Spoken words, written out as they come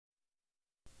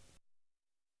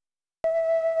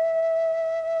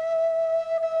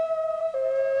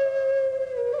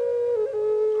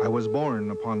was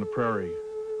born upon the prairie,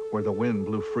 where the wind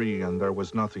blew free and there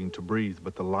was nothing to breathe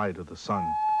but the light of the sun.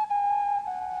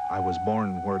 I was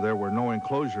born where there were no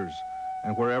enclosures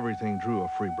and where everything drew a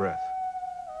free breath.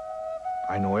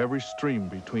 I know every stream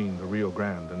between the Rio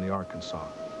Grande and the Arkansas.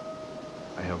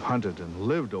 I have hunted and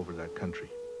lived over that country.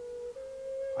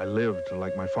 I lived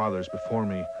like my fathers before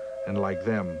me, and like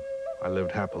them, I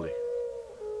lived happily.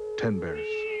 Ten Bears,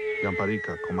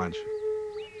 Yamparica, Comanche.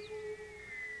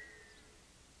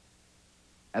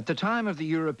 At the time of the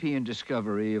European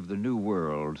discovery of the New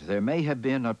World, there may have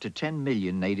been up to 10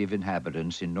 million native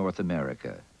inhabitants in North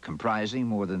America, comprising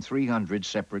more than 300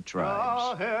 separate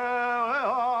tribes.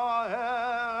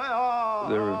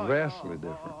 They're vastly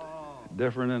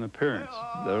different in appearance.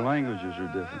 Their languages are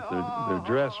different. Their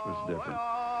dress was different.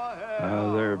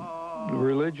 Their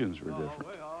religions were different.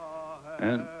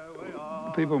 And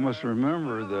people must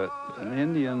remember that an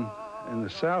Indian in the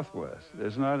Southwest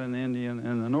is not an Indian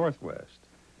in the Northwest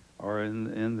or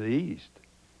in the East.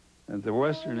 And the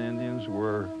Western Indians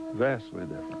were vastly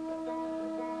different.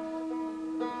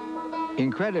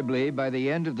 Incredibly, by the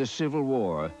end of the Civil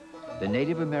War, the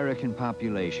Native American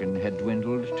population had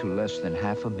dwindled to less than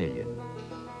 500,000.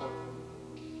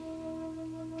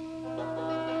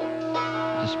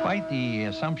 Despite the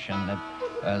assumption that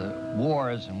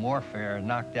wars and warfare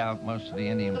knocked out most of the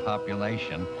Indian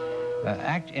population,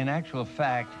 in actual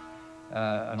fact,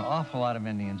 an awful lot of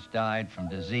Indians died from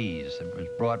disease that was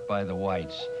brought by the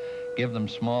whites. Give them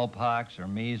smallpox or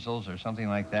measles or something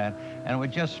like that, and it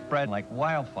would just spread like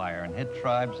wildfire and hit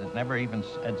tribes that never even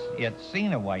had yet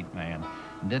seen a white man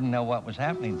and didn't know what was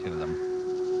happening to them.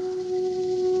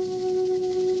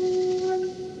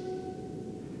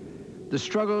 The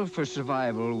struggle for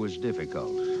survival was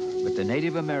difficult, but the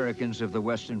Native Americans of the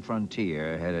Western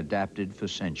frontier had adapted for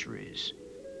centuries.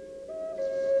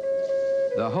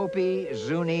 The Hopi,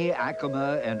 Zuni,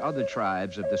 Acoma, and other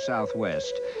tribes of the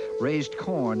Southwest raised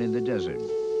corn in the desert.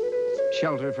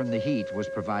 Shelter from the heat was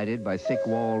provided by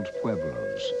thick-walled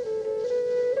pueblos.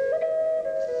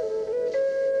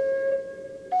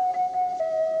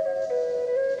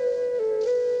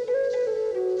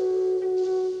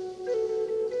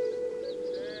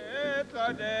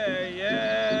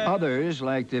 Others,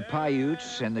 like the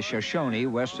Paiutes and the Shoshone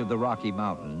west of the Rocky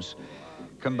Mountains,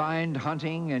 combined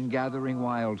hunting and gathering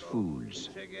wild foods.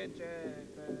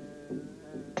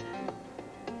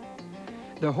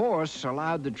 The horse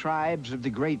allowed the tribes of the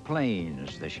Great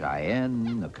Plains, the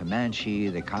Cheyenne, the Comanche,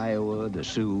 the Kiowa, the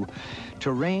Sioux,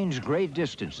 to range great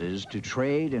distances to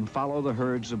trade and follow the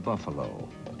herds of buffalo.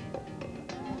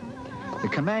 The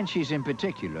Comanches in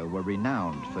particular were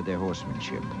renowned for their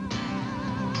horsemanship.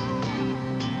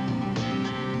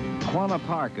 Quanah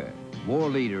Parker, war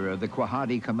leader of the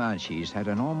Quahati Comanches, had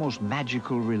an almost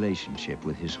magical relationship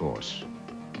with his horse.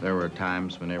 There were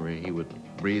times whenever he would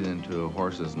breathe into a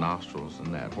horse's nostrils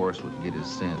and that horse would get his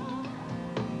scent.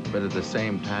 But at the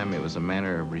same time, it was a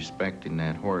matter of respecting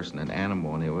that horse and that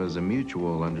animal, and it was a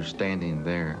mutual understanding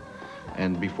there.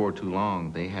 And before too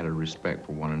long, they had a respect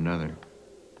for one another.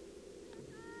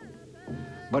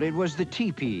 But it was the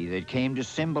teepee that came to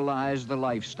symbolize the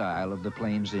lifestyle of the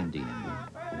Plains Indian.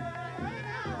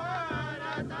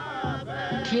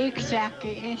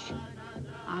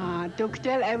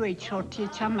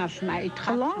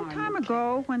 A long time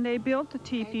ago, when they built the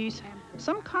teepees,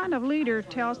 some kind of leader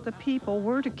tells the people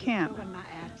where to camp.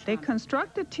 They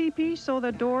construct the teepee so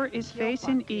the door is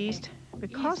facing east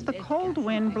because the cold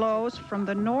wind blows from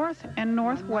the north and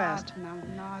northwest.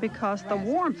 Because the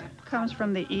warmth comes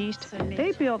from the east,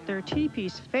 they built their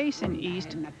teepees facing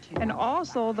east, and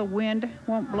also the wind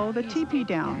won't blow the teepee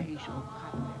down.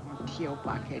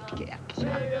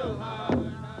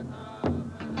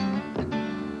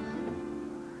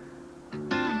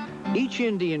 Each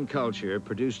Indian culture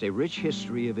produced a rich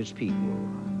history of its people.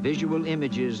 Visual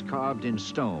images carved in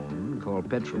stone, called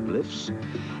petroglyphs,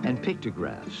 and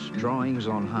pictographs, drawings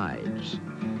on hides.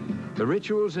 The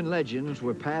rituals and legends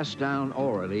were passed down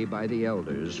orally by the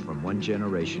elders from one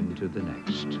generation to the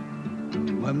next.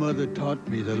 My mother taught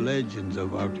me the legends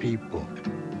of our people,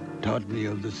 taught me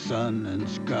of the sun and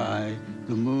sky,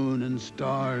 the moon and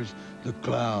stars, the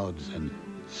clouds and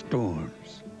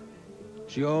storms.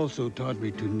 She also taught me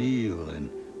to kneel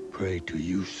and pray to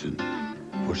Yusen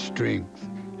for strength,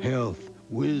 health,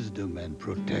 wisdom, and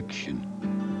protection.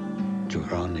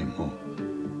 Geronimo,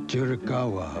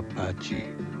 Chiricahua Apache.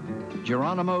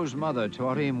 Geronimo's mother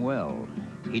taught him well.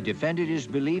 He defended his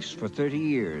beliefs for 30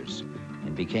 years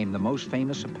and became the most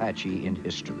famous Apache in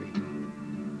history.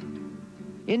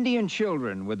 Indian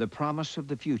children were the promise of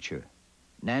the future.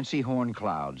 Nancy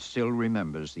Horncloud still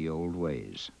remembers the old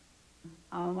ways.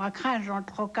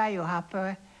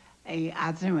 A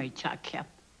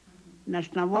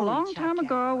long time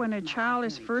ago, when a child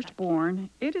is first born,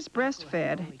 it is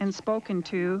breastfed and spoken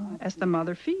to as the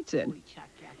mother feeds it.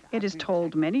 It is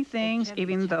told many things,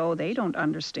 even though they don't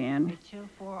understand.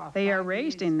 They are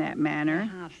raised in that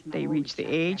manner. They reach the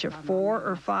age of 4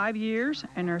 or 5 years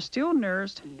and are still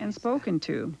nursed and spoken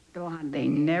to. They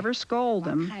never scold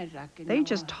them. They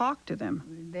just talk to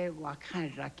them.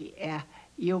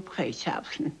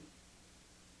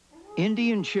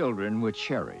 Indian children were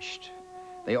cherished.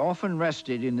 They often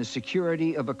rested in the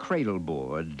security of a cradle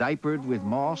board, diapered with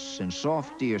moss and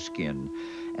soft deerskin,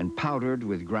 and powdered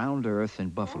with ground earth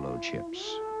and buffalo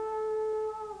chips.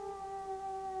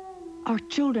 Our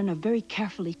children are very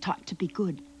carefully taught to be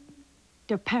good.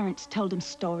 Their parents tell them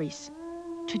stories,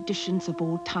 traditions of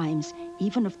old times,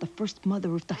 even of the first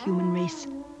mother of the human race,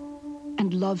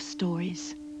 and love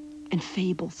stories and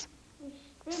fables.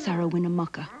 Sarah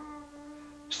Winnemucca.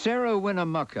 Sarah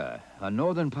Winnemucca, a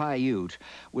northern Paiute,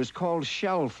 was called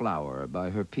Shellflower by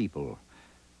her people.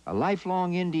 A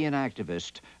lifelong Indian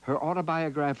activist, her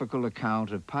autobiographical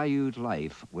account of Paiute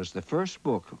life was the first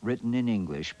book written in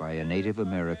English by a Native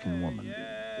American woman.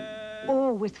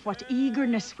 Oh, with what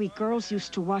eagerness we girls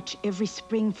used to watch every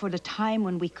spring for the time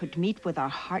when we could meet with our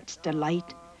heart's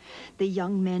delight, the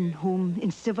young men whom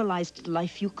in civilized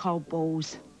life you call beaux.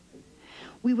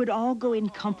 We would all go in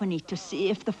company to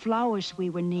see if the flowers we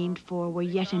were named for were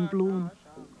yet in bloom.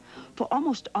 For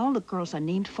almost all the girls are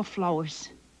named for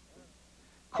flowers.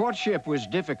 Courtship was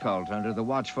difficult under the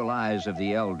watchful eyes of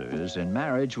the elders, and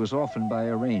marriage was often by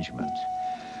arrangement.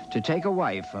 To take a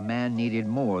wife, a man needed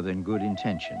more than good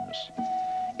intentions.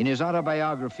 In his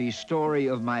autobiography, Story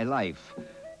of My Life,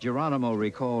 Geronimo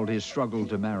recalled his struggle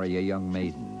to marry a young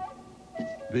maiden.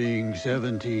 Being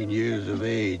 17 years of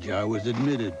age, I was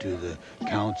admitted to the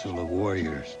Council of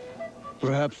Warriors.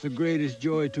 Perhaps the greatest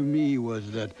joy to me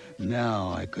was that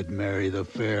now I could marry the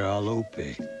fair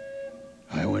Alope.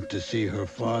 I went to see her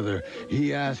father.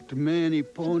 He asked many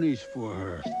ponies for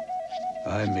her.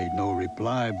 I made no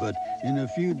reply, but in a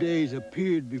few days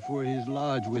appeared before his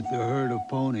lodge with the herd of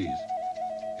ponies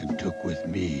and took with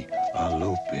me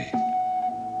Alope.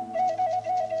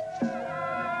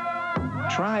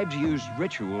 Tribes used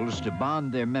rituals to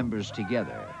bond their members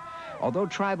together. Although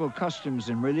tribal customs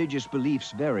and religious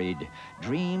beliefs varied,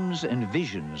 dreams and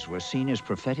visions were seen as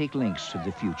prophetic links to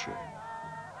the future.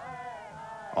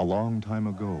 A long time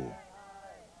ago,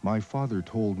 my father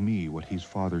told me what his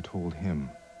father told him,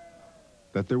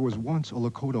 that there was once a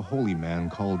Lakota holy man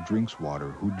called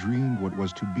Drinkswater who dreamed what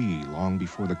was to be long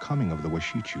before the coming of the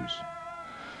Washichus.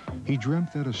 He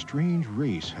dreamt that a strange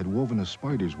race had woven a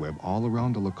spider's web all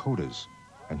around the Lakotas,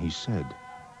 and he said,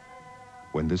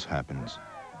 "When this happens,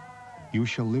 you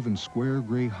shall live in square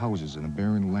gray houses in a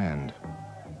barren land,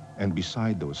 and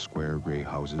beside those square gray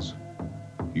houses,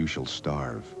 you shall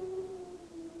starve."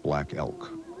 Black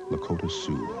Elk, Lakota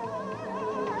Sioux.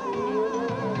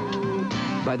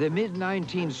 By the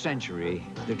mid-19th century,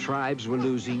 the tribes were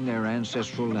losing their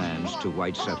ancestral lands to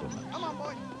white settlement.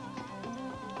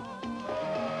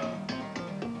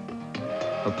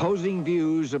 Opposing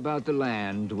views about the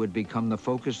land would become the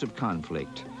focus of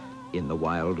conflict in the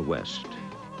Wild West.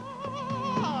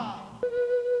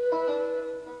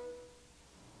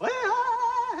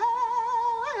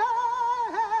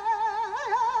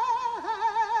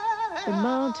 The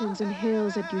mountains and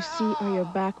hills that you see are your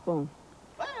backbone,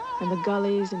 and the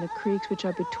gullies and the creeks which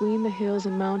are between the hills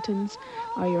and mountains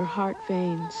are your heart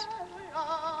veins.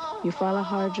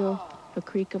 Eufaula-Harjo, a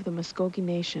creek of the Muskogee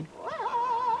Nation.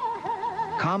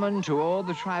 Common to all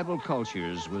the tribal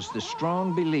cultures was the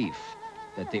strong belief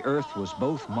that the earth was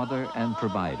both mother and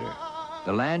provider.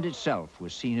 The land itself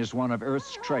was seen as one of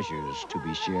Earth's treasures to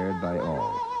be shared by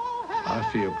all. I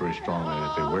feel pretty strongly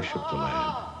that they worshiped the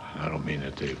land. I don't mean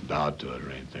that they vowed to it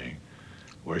or anything.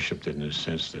 Worshipped it in the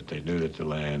sense that they knew that the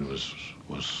land was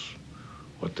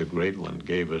what the Great One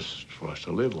gave us for us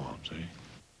to live on, see?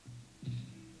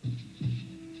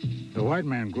 The white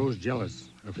man grows jealous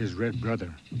of his red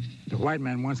brother. The white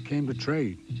man once came to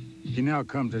trade. He now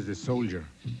comes as a soldier.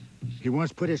 He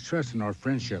once put his trust in our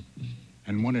friendship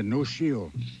and wanted no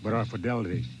shield but our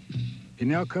fidelity. He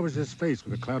now covers his face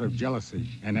with a cloud of jealousy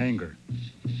and anger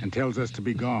and tells us to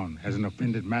be gone as an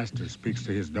offended master speaks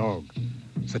to his dog.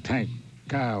 Satank,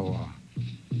 Kiowa.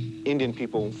 Indian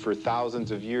people for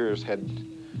thousands of years had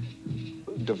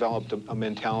developed a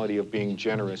mentality of being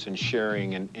generous and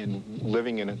sharing and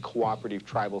living in a cooperative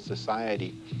tribal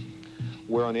society,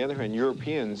 where on the other hand,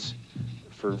 Europeans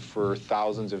for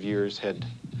thousands of years had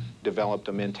developed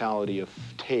a mentality of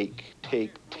take,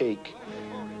 take, take.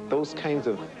 Those kinds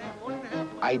of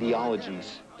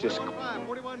ideologies just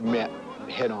met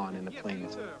head-on in the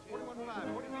plains.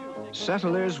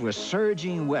 Settlers were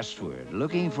surging westward,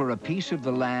 looking for a piece of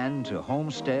the land to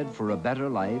homestead for a better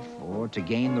life or to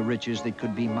gain the riches that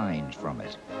could be mined from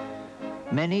it.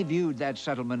 Many viewed that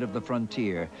settlement of the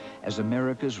frontier as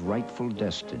America's rightful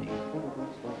destiny.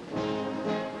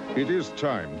 It is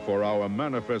time for our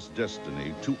manifest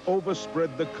destiny to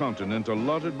overspread the continent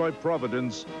allotted by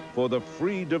Providence for the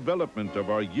free development of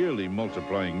our yearly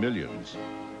multiplying millions.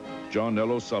 John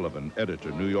L. O'Sullivan,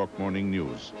 editor, New York Morning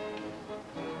News.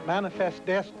 Manifest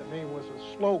Destiny was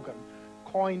a slogan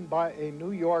coined by a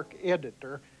New York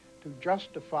editor to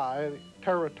justify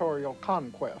territorial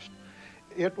conquest.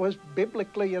 It was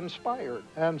biblically inspired,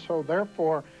 and so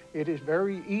therefore it is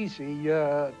very easy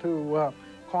to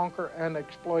conquer and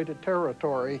exploit a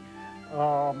territory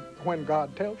when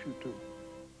God tells you to.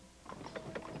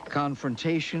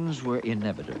 Confrontations were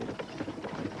inevitable.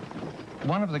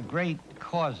 One of the great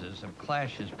causes of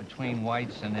clashes between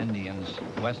whites and Indians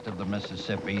west of the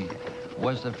Mississippi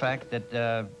was the fact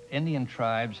that Indian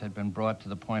tribes had been brought to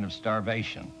the point of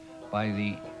starvation by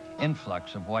the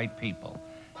influx of white people.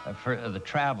 The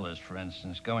travelers, for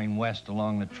instance, going west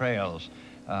along the trails,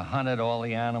 hunted all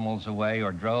the animals away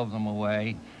or drove them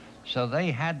away. So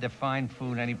they had to find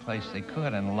food any place they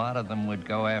could, and a lot of them would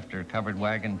go after covered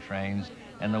wagon trains,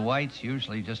 and the whites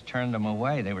usually just turned them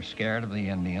away. They were scared of the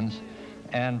Indians.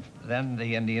 And then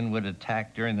the Indian would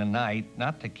attack during the night,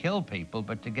 not to kill people,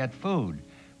 but to get food.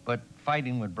 But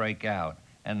fighting would break out,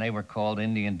 and they were called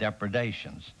Indian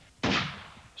depredations.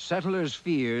 Settlers'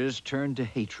 fears turned to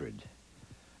hatred.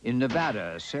 In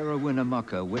Nevada, Sarah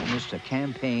Winnemucca witnessed a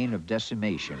campaign of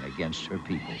decimation against her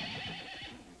people.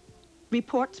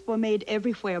 Reports were made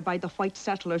everywhere by the white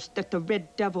settlers that the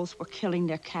Red Devils were killing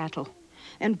their cattle.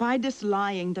 And by this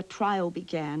lying, the trial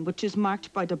began, which is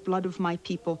marked by the blood of my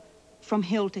people, from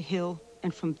hill to hill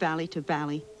and from valley to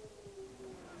valley.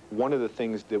 One of the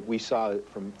things that we saw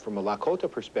from a Lakota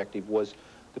perspective was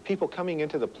the people coming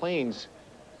into the plains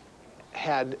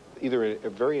had either a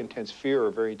very intense fear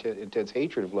or very intense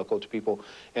hatred of Lakota people,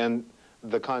 and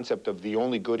the concept of the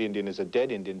only good Indian is a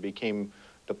dead Indian became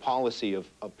the policy of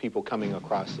people coming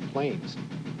across the plains.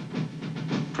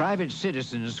 Private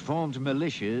citizens formed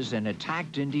militias and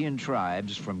attacked Indian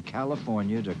tribes from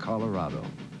California to Colorado.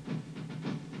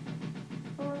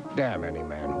 Damn any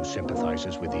man who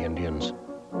sympathizes with the Indians.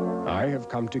 I have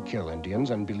come to kill Indians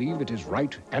and believe it is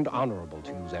right and honorable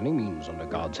to use any means under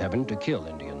God's heaven to kill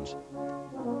Indians.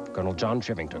 Colonel John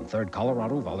Chivington, 3rd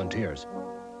Colorado Volunteers.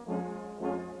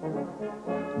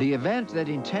 The event that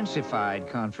intensified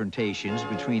confrontations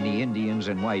between the Indians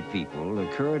and white people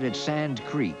occurred at Sand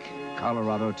Creek,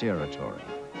 Colorado Territory.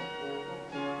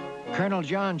 Colonel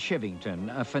John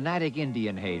Chivington, a fanatic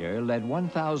Indian hater, led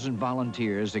 1,000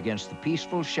 volunteers against the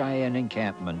peaceful Cheyenne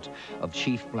encampment of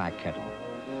Chief Black Kettle.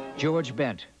 George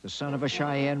Bent, the son of a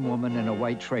Cheyenne woman and a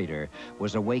white trader,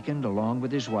 was awakened along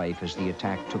with his wife as the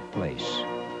attack took place.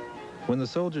 When the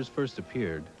soldiers first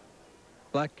appeared,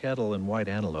 Black Kettle and White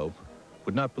Antelope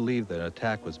would not believe that an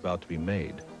attack was about to be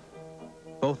made.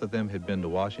 Both of them had been to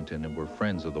Washington and were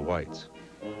friends of the whites.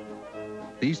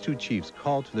 These two chiefs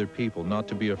called to their people not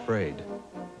to be afraid.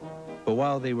 But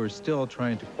while they were still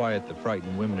trying to quiet the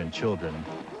frightened women and children,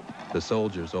 the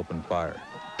soldiers opened fire.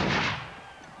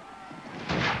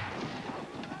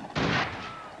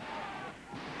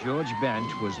 George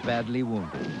Bent was badly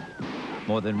wounded.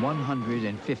 More than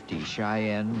 150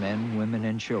 Cheyenne men, women,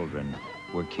 and children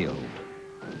were killed.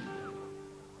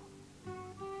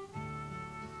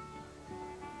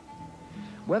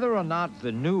 Whether or not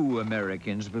the new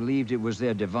Americans believed it was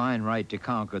their divine right to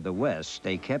conquer the West,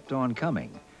 they kept on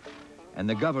coming, and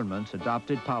the government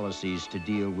adopted policies to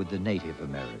deal with the Native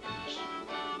Americans.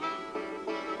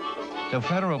 So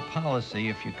federal policy,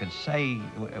 if you could say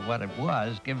what it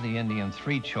was, give the Indian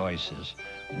 3 choices.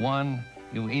 1,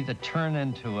 you either turn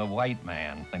into a white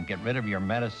man and get rid of your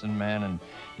medicine men and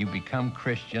you become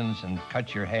Christians and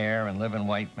cut your hair and live in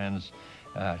white men's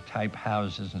type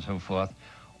houses and so forth,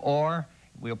 or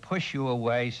we'll push you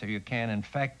away so you can't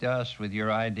infect us with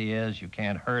your ideas, you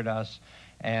can't hurt us.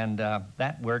 And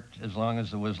that worked as long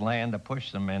as there was land to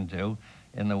push them into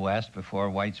in the West before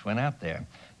whites went out there.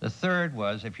 The third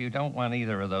was, if you don't want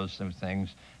either of those 2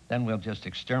 things, then we'll just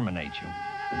exterminate you.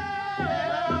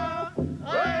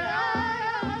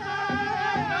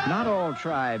 Not all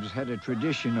tribes had a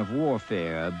tradition of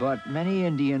warfare, but many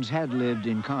Indians had lived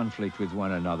in conflict with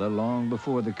one another long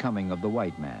before the coming of the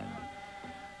white man.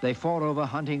 They fought over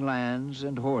hunting lands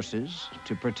and horses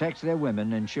to protect their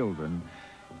women and children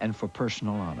and for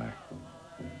personal honor.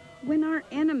 When our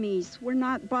enemies were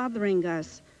not bothering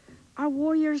us, our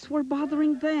warriors were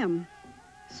bothering them.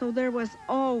 so there was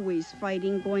always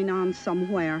fighting going on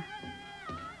somewhere.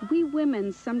 We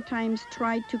women sometimes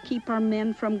tried to keep our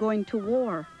men from going to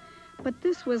war, but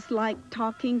this was like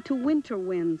talking to winter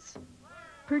winds.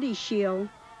 Pretty Shield,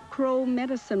 Crow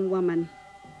medicine woman.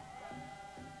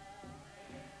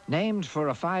 Named for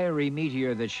a fiery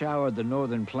meteor that showered the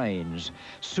northern plains,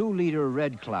 Sioux leader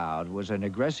Red Cloud was an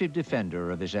aggressive defender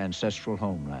of his ancestral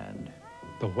homeland.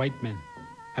 The white men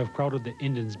have crowded the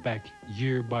Indians back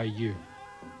year by year.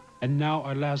 And now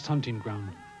our last hunting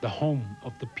ground, the home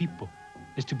of the people,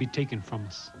 is to be taken from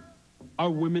us. Our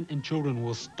women and children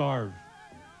will starve.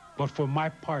 But for my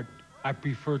part, I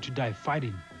prefer to die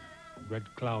fighting. Red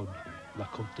Cloud,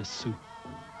 Lakota Sioux.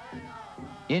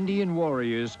 Indian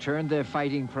warriors turned their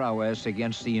fighting prowess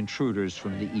against the intruders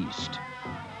from the east.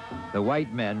 The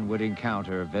white men would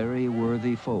encounter very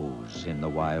worthy foes in the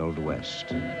Wild West.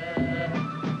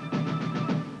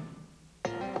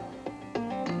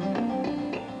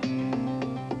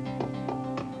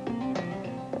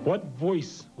 What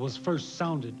voice was first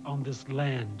sounded on this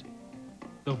land?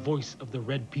 The voice of the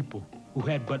red people who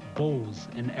had but bows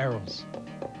and arrows.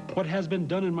 What has been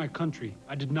done in my country,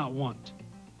 I did not want.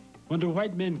 When the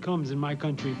white man comes in my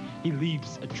country, he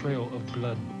leaves a trail of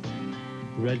blood.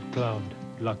 Red Cloud,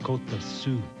 Lakota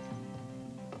Sioux.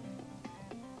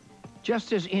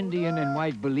 Just as Indian and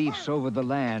white beliefs over the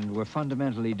land were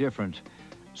fundamentally different,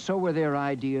 so were their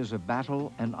ideas of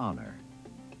battle and honor.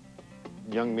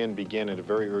 Young men began at a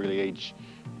very early age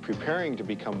preparing to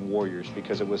become warriors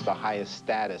because it was the highest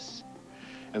status.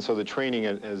 And so the training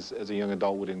as a young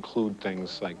adult would include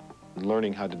things like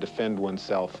learning how to defend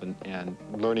oneself and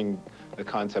learning the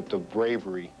concept of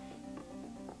bravery.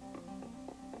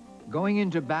 Going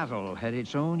into battle had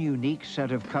its own unique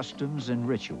set of customs and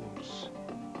rituals.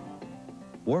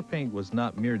 War paint was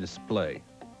not mere display,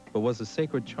 but was a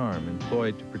sacred charm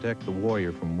employed to protect the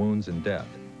warrior from wounds and death.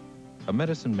 A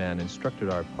medicine man instructed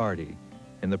our party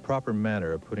in the proper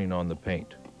manner of putting on the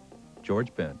paint.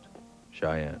 George Bent,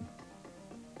 Cheyenne.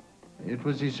 It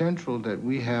was essential that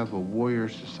we have a warrior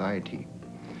society.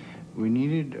 We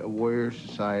needed a warrior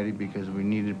society because we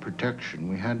needed protection.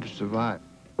 We had to survive.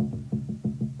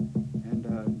 And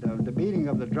the beating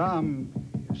of the drum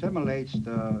simulates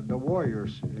the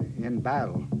warriors in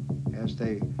battle as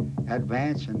they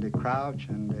advance and they crouch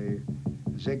and they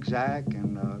zigzag,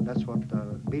 and that's what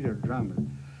the beat of the drum is.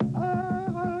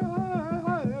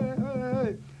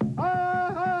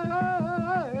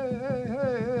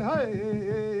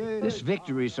 This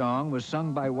victory song was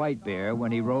sung by White Bear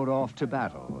when he rode off to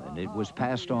battle, and it was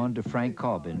passed on to Frank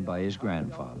Corbin by his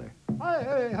grandfather.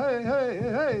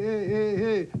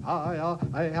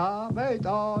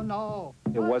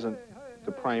 It wasn't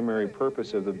the primary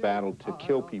purpose of the battle to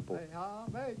kill people.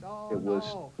 It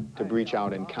was to breach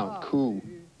out and count coup.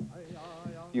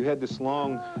 You had this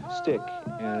long stick,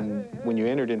 and when you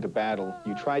entered into battle,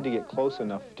 you tried to get close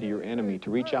enough to your enemy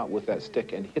to reach out with that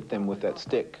stick and hit them with that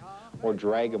stick, or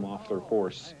drag them off their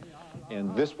horse.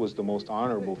 And this was the most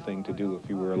honorable thing to do if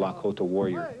you were a Lakota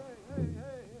warrior.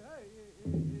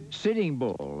 Sitting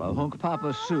Bull, a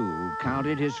Hunkpapa Sioux,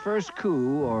 counted his first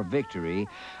coup or victory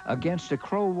against a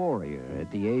Crow warrior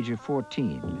at the age of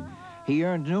 14. He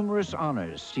earned numerous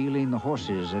honors stealing the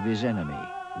horses of his enemy.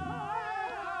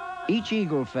 Each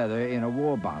eagle feather in a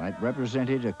war bonnet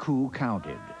represented a coup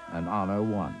counted, an honor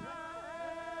won.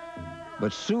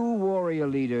 But Sioux warrior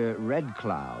leader Red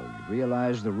Cloud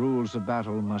realized the rules of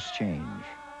battle must change.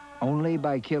 Only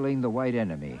by killing the white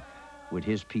enemy would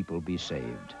his people be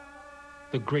saved.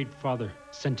 The Great Father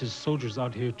sent his soldiers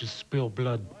out here to spill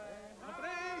blood.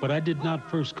 But I did not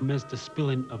first commence the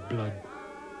spilling of blood.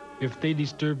 If they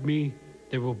disturb me,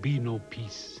 there will be no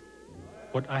peace.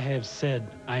 What I have said,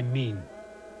 I mean.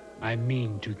 I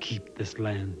mean to keep this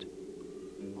land.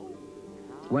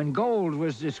 When gold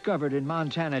was discovered in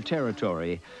Montana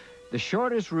Territory, the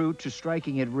shortest route to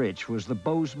striking it rich was the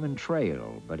Bozeman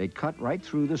Trail, but it cut right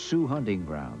through the Sioux hunting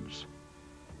grounds.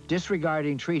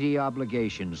 Disregarding treaty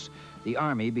obligations, the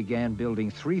Army began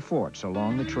building 3 forts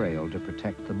along the trail to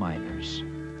protect the miners.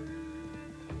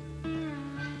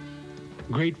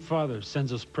 Great Father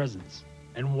sends us presents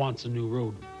and wants a new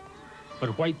road.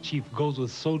 But White Chief goes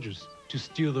with soldiers to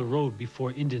steal the road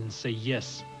before Indians say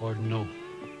yes or no.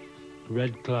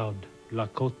 Red Cloud,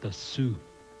 Lakota Sioux.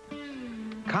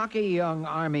 Cocky young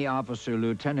Army officer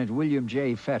Lieutenant William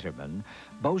J. Fetterman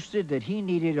boasted that he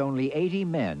needed only 80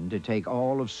 men to take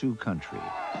all of Sioux country.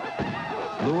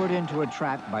 Lured into a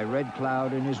trap by Red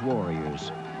Cloud and his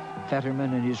warriors,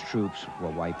 Fetterman and his troops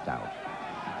were wiped out.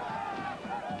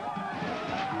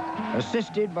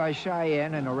 Assisted by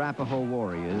Cheyenne and Arapaho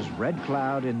warriors, Red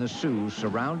Cloud and the Sioux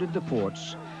surrounded the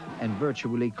forts and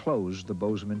virtually closed the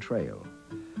Bozeman Trail.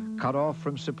 Cut off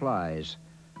from supplies,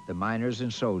 the miners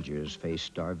and soldiers faced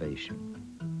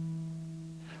starvation.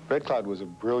 Red Cloud was a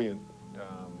brilliant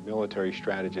military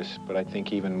strategist, but I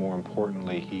think even more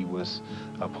importantly, he was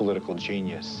a political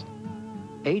genius.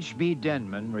 H.B.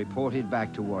 Denman reported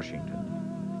back to Washington.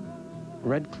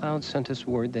 Red Cloud sent us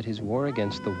word that his war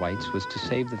against the whites was to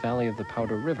save the valley of the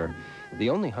Powder River,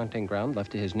 the only hunting ground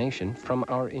left to his nation, from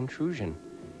our intrusion.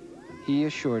 He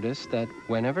assured us that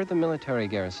whenever the military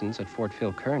garrisons at Fort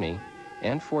Phil Kearny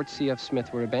and Fort C.F.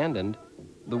 Smith were abandoned,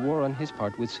 the war on his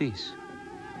part would cease.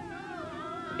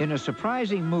 In a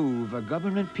surprising move, a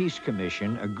government peace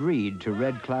commission agreed to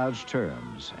Red Cloud's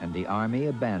terms, and the Army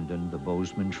abandoned the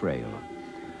Bozeman Trail.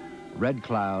 Red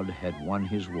Cloud had won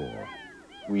his war.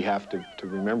 We have to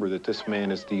remember that this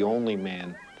man is the only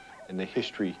man in the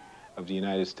history of the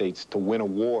United States to win a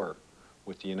war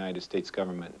with the United States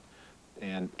government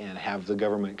and have the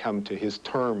government come to his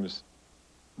terms.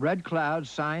 Red Cloud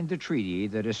signed the treaty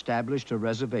that established a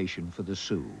reservation for the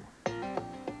Sioux.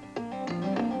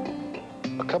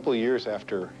 A couple of years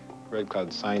after Red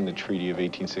Cloud signed the Treaty of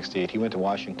 1868, he went to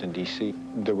Washington, D.C.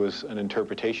 There was an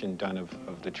interpretation done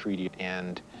of the treaty,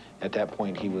 and at that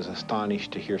point he was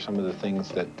astonished to hear some of the things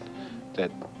that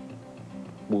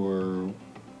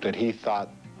he thought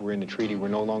were in the treaty were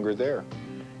no longer there,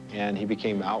 and he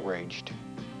became outraged.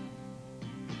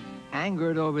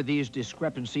 Angered over these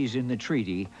discrepancies in the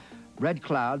treaty, Red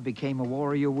Cloud became a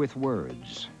warrior with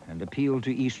words and appealed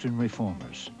to Eastern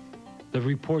reformers. The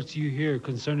reports you hear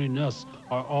concerning us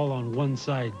are all on one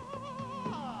side.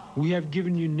 We have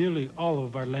given you nearly all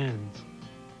of our lands.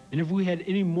 And if we had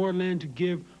any more land to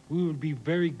give, we would be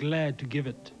very glad to give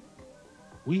it.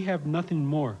 We have nothing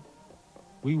more.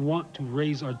 We want to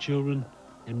raise our children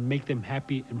and make them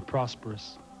happy and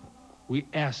prosperous. We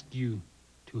ask you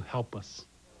to help us.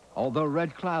 Although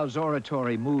Red Cloud's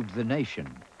oratory moved the nation,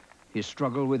 his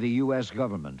struggle with the U.S.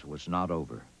 government was not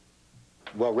over.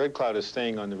 Well, Red Cloud is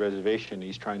staying on the reservation.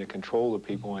 He's trying to control the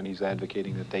people, and he's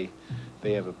advocating that they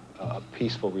have a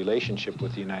peaceful relationship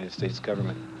with the United States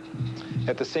government.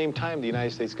 At the same time, the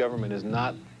United States government is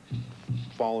not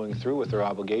following through with their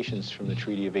obligations from the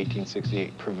Treaty of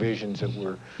 1868. Provisions that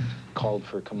were called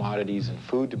for commodities and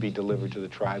food to be delivered to the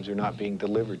tribes are not being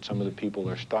delivered. Some of the people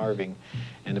are starving,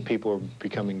 and the people are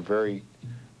becoming very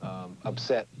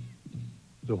upset.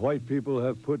 The white people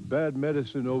have put bad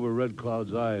medicine over Red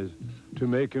Cloud's eyes to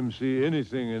make him see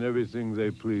anything and everything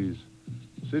they please.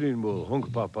 Sitting Bull,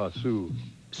 Hunkpapa Sioux.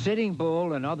 Sitting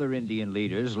Bull and other Indian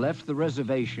leaders left the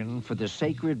reservation for the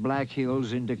sacred Black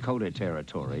Hills in Dakota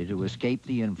Territory to escape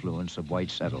the influence of white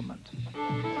settlement.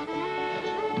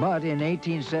 But in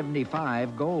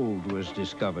 1875, gold was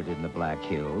discovered in the Black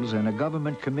Hills, and a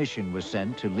government commission was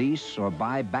sent to lease or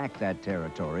buy back that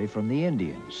territory from the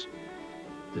Indians.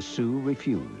 The Sioux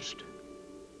refused.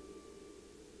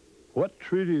 What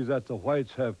treaties that the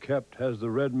whites have kept has the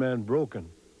red man broken?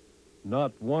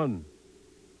 Not one.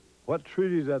 What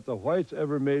treaties that the whites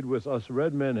ever made with us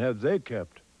red men have they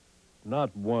kept?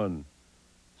 Not one.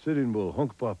 Sitting Bull,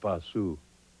 Hunkpapa Sioux.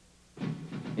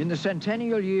 In the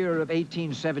centennial year of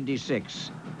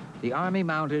 1876, the Army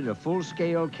mounted a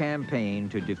full-scale campaign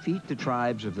to defeat the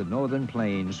tribes of the Northern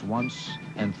Plains once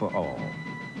and for all.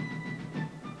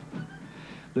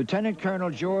 Lieutenant Colonel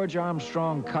George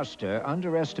Armstrong Custer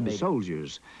underestimated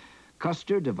soldiers.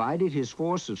 Custer divided his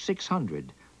force of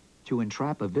 600 to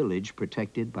entrap a village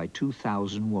protected by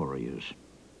 2,000 warriors.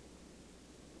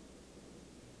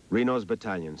 Reno's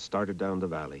battalion started down the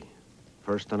valley,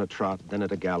 first on a trot, then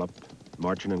at a gallop,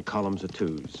 marching in columns of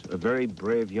twos. A very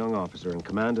brave young officer in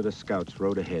command of the scouts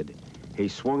rode ahead. He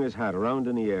swung his hat around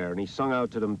in the air and he sung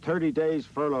out to them, 30 days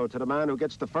furlough to the man who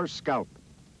gets the first scalp.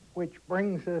 Which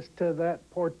brings us to that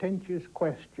portentous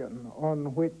question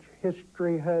on which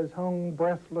history has hung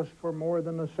breathless for more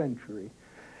than a century.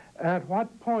 At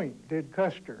what point did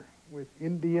Custer, with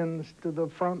Indians to the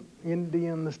front,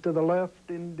 Indians to the left,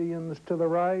 Indians to the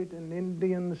right, and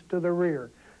Indians to the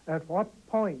rear, at what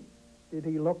point did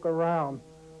he look around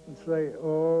and say,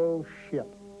 oh, shit?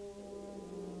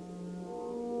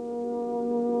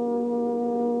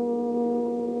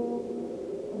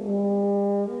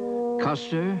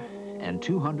 Custer and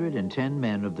 210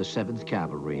 men of the 7th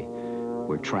Cavalry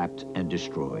were trapped and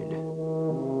destroyed.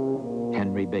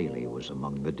 Henry Bailey was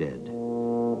among the dead.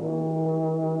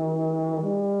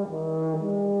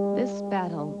 This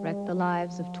battle wrecked the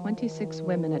lives of 26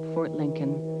 women at Fort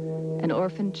Lincoln, and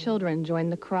orphaned children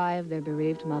joined the cry of their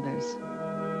bereaved mothers.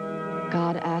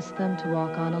 God asked them to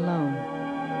walk on alone,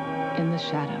 in the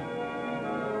shadow.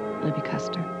 Libby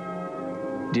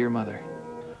Custer. Dear Mother.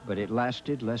 But it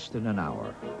lasted less than an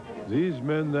hour. These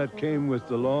men that came with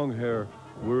the long hair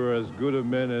were as good a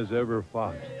men as ever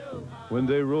fought. When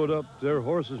they rode up, their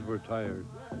horses were tired,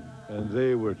 and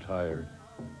they were tired.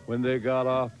 When they got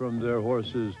off from their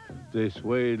horses, they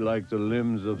swayed like the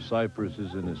limbs of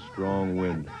cypresses in a strong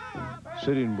wind.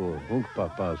 Sitting Bull,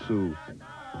 Hunkpapa Sioux.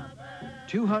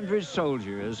 200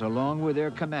 soldiers, along with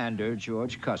their commander,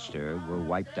 George Custer, were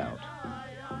wiped out.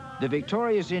 The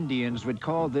victorious Indians would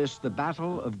call this the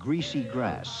Battle of Greasy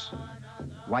Grass.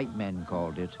 White men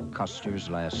called it Custer's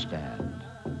Last Stand.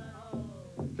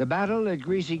 The battle at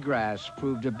Greasy Grass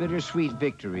proved a bittersweet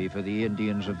victory for the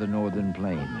Indians of the Northern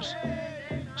Plains.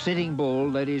 Sitting Bull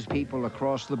led his people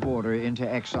across the border into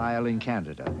exile in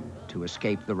Canada to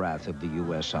escape the wrath of the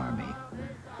U.S. Army.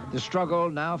 The struggle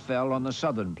now fell on the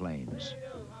Southern Plains.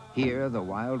 Here, the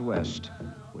Wild West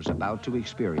was about to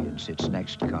experience its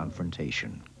next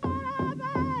confrontation.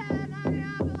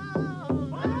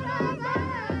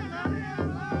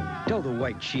 Tell the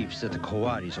white chiefs that the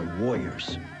Coatis are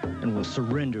warriors and will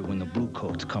surrender when the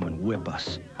bluecoats come and whip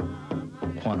us.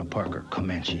 Quanah Parker,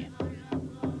 Comanche.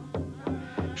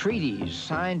 Treaties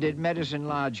signed at Medicine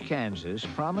Lodge, Kansas,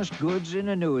 promised goods and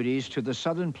annuities to the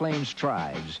Southern Plains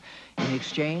tribes in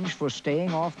exchange for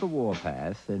staying off the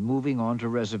warpath and moving on to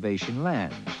reservation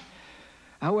lands.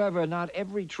 However, not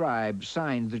every tribe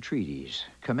signed the treaties.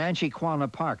 Comanche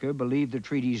Quanah Parker believed the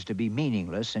treaties to be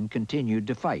meaningless and continued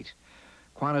to fight.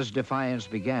 Quanah's defiance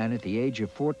began at the age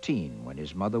of 14 when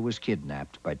his mother was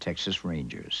kidnapped by Texas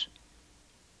Rangers.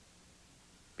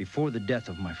 Before the death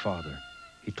of my father,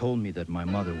 he told me that my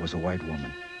mother was a white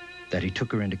woman, that he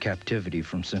took her into captivity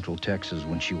from Central Texas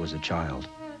when she was a child.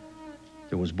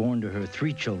 There was born to her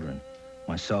 3 children,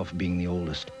 myself being the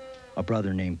oldest, a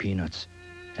brother named Peanuts,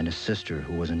 and a sister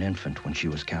who was an infant when she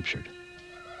was captured.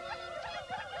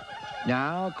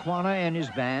 Now, Quanah and his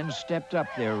band stepped up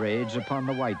their raids upon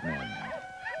the white men.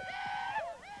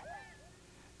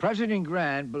 President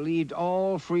Grant believed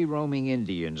all free-roaming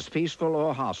Indians, peaceful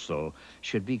or hostile,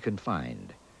 should be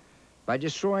confined. By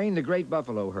destroying the great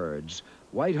buffalo herds,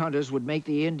 white hunters would make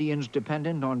the Indians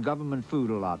dependent on government food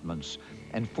allotments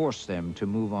and force them to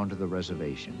move onto the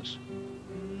reservations.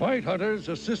 White hunters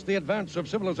assist the advance of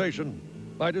civilization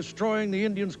by destroying the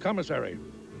Indians' commissary.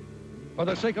 For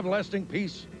the sake of lasting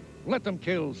peace, let them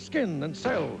kill, skin, and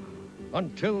sell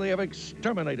until they have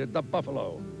exterminated the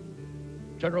buffalo.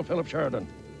 General Philip Sheridan.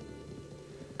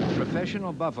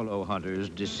 Professional buffalo hunters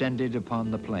descended upon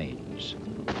the plains.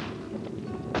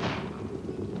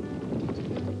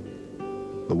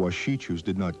 The Washichus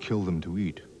did not kill them to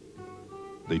eat.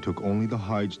 They took only the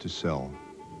hides to sell,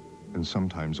 and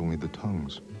sometimes only the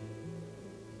tongues.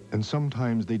 And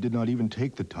sometimes they did not even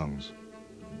take the tongues.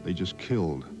 They just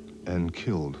killed and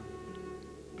killed,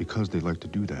 because they liked to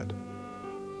do that.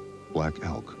 Black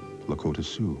Elk, Lakota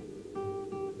Sioux.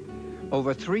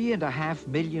 Over 3.5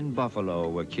 million buffalo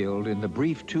were killed in the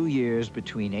brief 2 years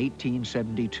between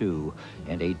 1872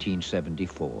 and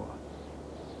 1874.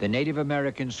 The Native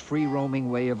Americans' free-roaming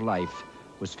way of life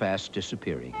was fast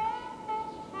disappearing.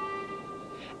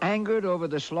 Angered over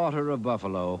the slaughter of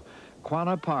buffalo,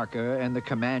 Quanah Parker and the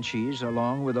Comanches,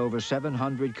 along with over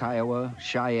 700 Kiowa,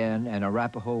 Cheyenne, and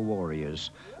Arapaho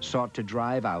warriors, sought to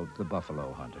drive out the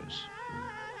buffalo hunters.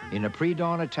 In a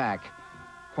pre-dawn attack,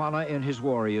 Quanah and his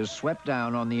warriors swept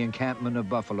down on the encampment of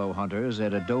buffalo hunters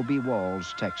at Adobe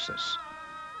Walls, Texas.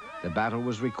 The battle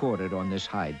was recorded on this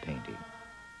hide painting.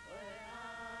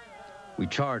 We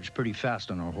charged pretty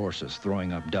fast on our horses,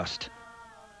 throwing up dust.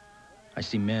 I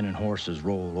see men and horses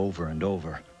roll over and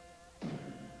over.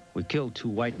 We killed 2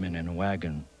 white men in a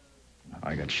wagon.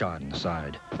 I got shot in the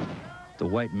side. The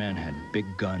white men had big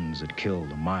guns that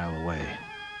killed a mile away.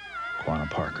 Quanah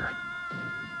Parker.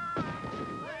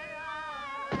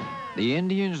 The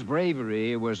Indians'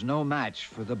 bravery was no match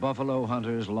for the buffalo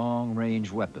hunters'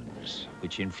 long-range weapons,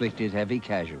 which inflicted heavy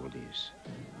casualties.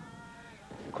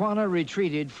 Quanah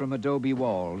retreated from Adobe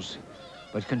Walls,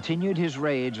 but continued his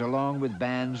raids along with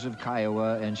bands of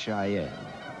Kiowa and Cheyenne.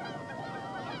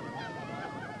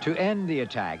 To end the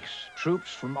attacks, troops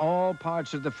from all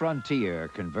parts of the frontier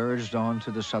converged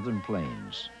onto the Southern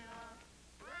Plains.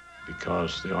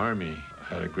 Because the Army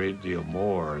had a great deal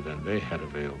more than they had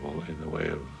available in the way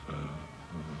of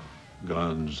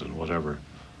guns and whatever,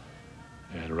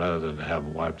 and rather than have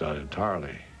them wiped out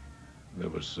entirely,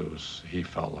 he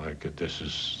felt like that this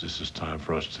is time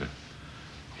for us to,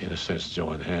 in a sense,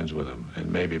 join hands with them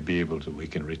and maybe be able to, we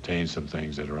can retain some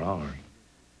things that are ours.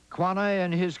 Quanah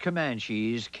and his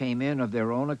Comanches came in of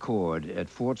their own accord at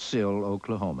Fort Sill,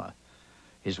 Oklahoma.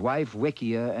 His wife,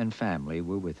 Wickia, and family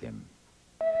were with him.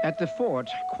 At the fort,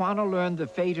 Quanah learned the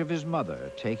fate of his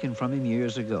mother, taken from him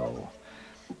years ago.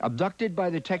 Abducted by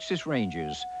the Texas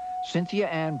Rangers, Cynthia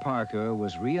Ann Parker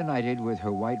was reunited with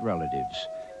her white relatives,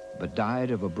 but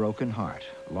died of a broken heart,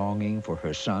 longing for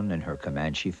her son and her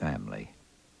Comanche family.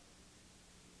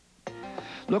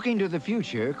 Looking to the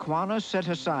future, Quanah set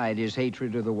aside his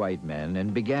hatred of the white men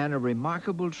and began a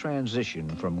remarkable transition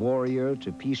from warrior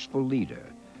to peaceful leader.